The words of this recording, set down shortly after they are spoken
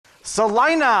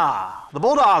Celina, the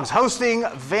Bulldogs hosting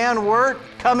Van Wert,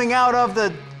 coming out of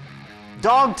the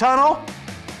dog tunnel.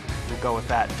 We'll go with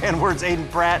that. Van Wert's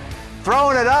Aiden Pratt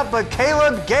throwing it up, but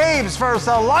Caleb Gabes for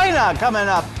Celina coming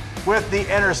up with the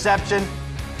interception.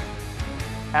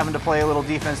 Having to play a little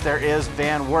defense there is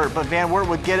Van Wert, but Van Wert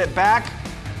would get it back,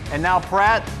 and now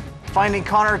Pratt finding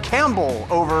Connor Campbell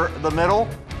over the middle.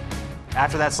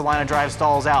 After that, Celina drive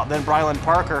stalls out. Then Brylan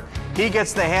Parker, he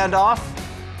gets the handoff.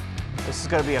 This is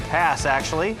going to be a pass,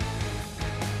 actually.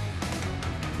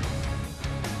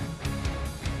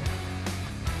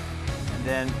 And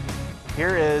then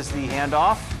here is the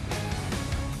handoff.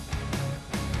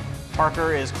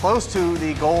 Parker is close to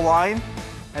the goal line.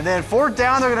 And then fourth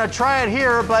down, they're going to try it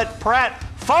here, but Pratt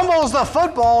fumbles the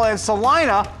football and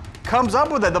Celina comes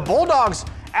up with it. The Bulldogs,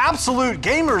 absolute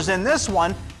gamers in this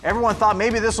one. Everyone thought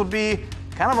maybe this would be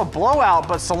kind of a blowout,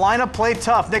 but Celina played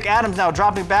tough. Nick Adams now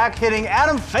dropping back, hitting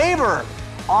Adam Faber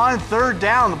on third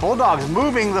down. The Bulldogs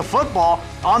moving the football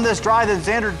on this drive, and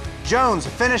Xander Jones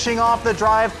finishing off the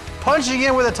drive, punching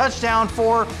in with a touchdown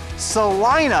for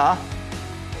Celina.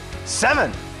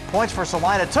 7 points for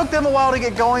Celina. Took them a while to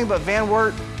get going, but Van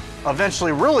Wert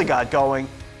eventually really got going.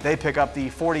 They pick up the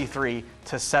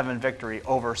 43-7 victory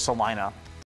over Celina.